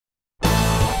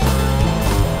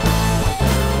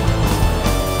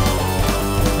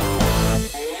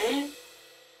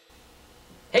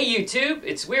Hey YouTube,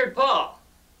 it's Weird Paul.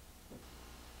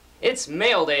 It's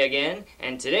mail day again,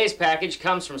 and today's package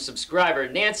comes from subscriber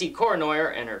Nancy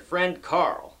Cournoyer and her friend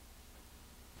Carl.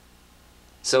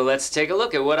 So let's take a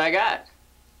look at what I got.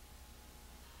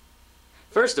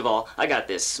 First of all, I got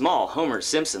this small Homer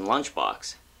Simpson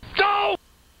lunchbox. Go!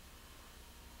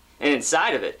 And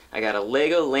inside of it, I got a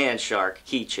Lego Land Shark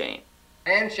keychain.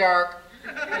 And shark.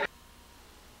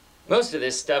 Most of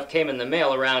this stuff came in the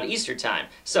mail around Easter time,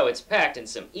 so it's packed in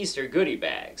some Easter goodie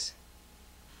bags.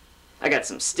 I got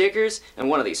some stickers and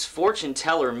one of these fortune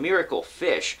teller miracle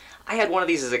fish. I had one of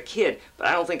these as a kid, but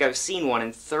I don't think I've seen one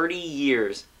in 30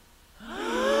 years.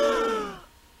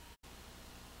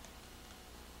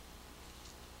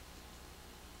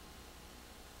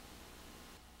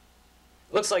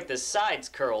 Looks like the side's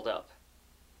curled up.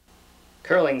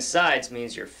 Curling sides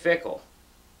means you're fickle.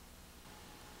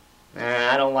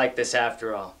 I don't like this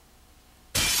after all.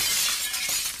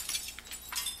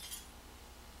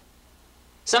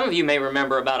 Some of you may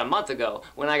remember about a month ago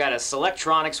when I got a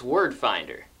Selectronics word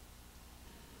finder.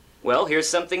 Well, here's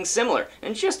something similar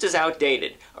and just as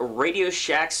outdated, a Radio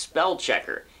Shack spell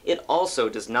checker. It also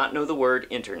does not know the word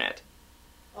internet.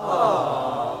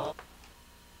 Aww.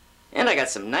 And I got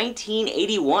some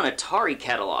 1981 Atari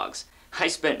catalogs. I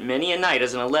spent many a night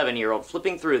as an 11-year-old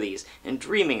flipping through these and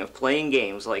dreaming of playing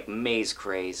games like Maze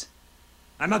Craze.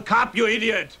 I'm a cop, you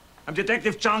idiot! I'm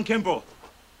Detective John Kimball.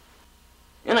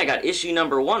 And I got issue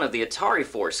 #1 of the Atari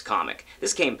Force comic.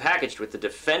 This came packaged with the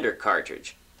Defender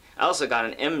cartridge. I also got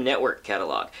an M-Network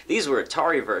catalog. These were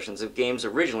Atari versions of games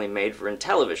originally made for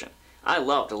Intellivision. I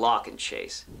loved Lock and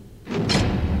Chase.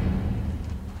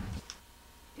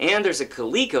 And there's a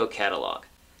Coleco catalog.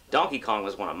 Donkey Kong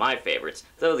was one of my favorites,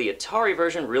 though the Atari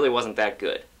version really wasn't that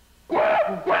good.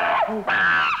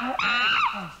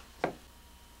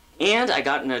 And I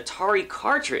got an Atari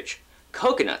cartridge,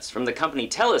 Coconuts from the company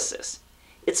Telesys.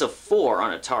 It's a 4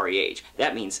 on Atari Age.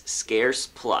 That means scarce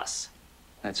plus.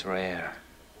 That's rare.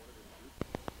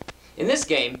 In this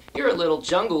game, you're a little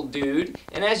jungle dude,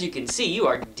 and as you can see, you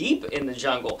are deep in the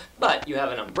jungle, but you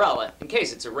have an umbrella in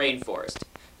case it's a rainforest.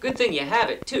 Good thing you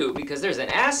have it, too, because there's an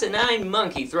asinine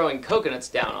monkey throwing coconuts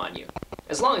down on you.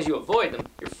 As long as you avoid them,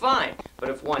 you're fine, but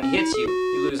if one hits you,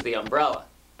 you lose the umbrella.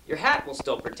 Your hat will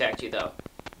still protect you, though.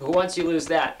 But once you lose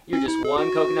that, you're just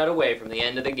one coconut away from the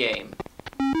end of the game.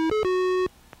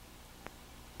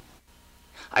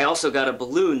 I also got a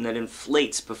balloon that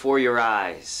inflates before your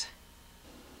eyes.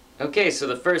 Okay, so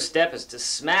the first step is to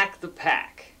smack the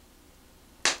pack.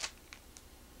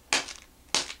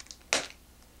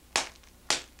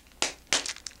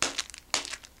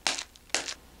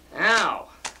 Ow!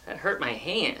 That hurt my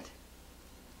hand.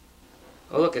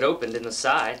 Oh look, it opened in the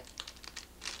side.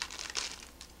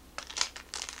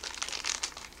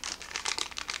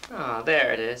 Oh,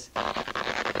 there it is.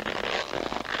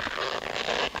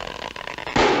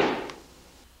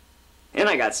 And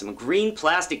I got some green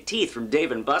plastic teeth from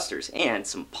Dave & Buster's and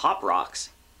some Pop Rocks.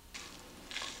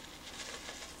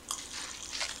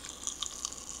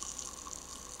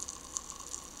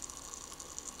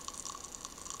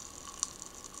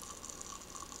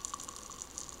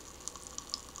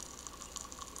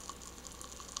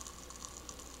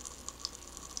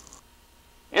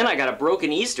 And I got a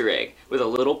broken Easter egg with a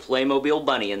little Playmobil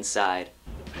bunny inside.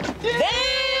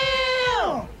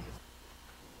 Damn!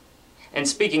 And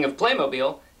speaking of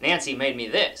Playmobil, Nancy made me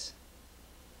this.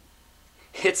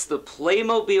 It's the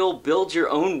Playmobil Build Your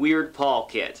Own Weird Paul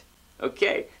kit.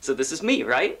 Okay, so this is me,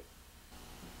 right?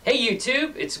 Hey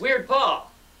YouTube, it's Weird Paul.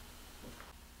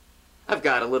 I've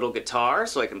got a little guitar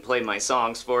so I can play my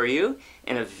songs for you,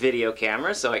 and a video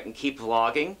camera so I can keep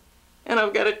vlogging, and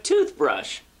I've got a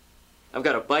toothbrush. I've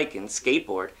got a bike and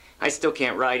skateboard. I still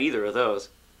can't ride either of those.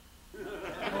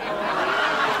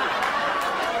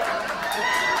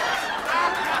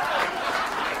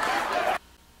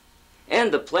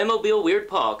 And the Playmobil Weird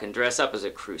Paul can dress up as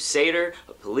a crusader,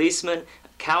 a policeman, a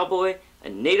cowboy, a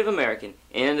Native American,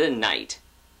 and a knight.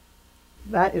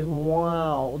 That is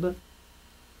wild.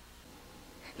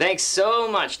 Thanks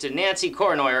so much to Nancy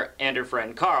Cournoyer and her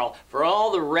friend Carl for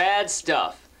all the rad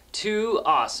stuff. Too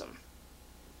awesome.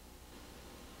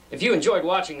 If you enjoyed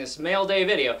watching this mail day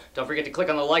video, don't forget to click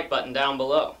on the like button down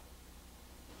below.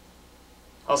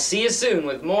 I'll see you soon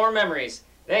with more memories.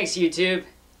 Thanks, YouTube.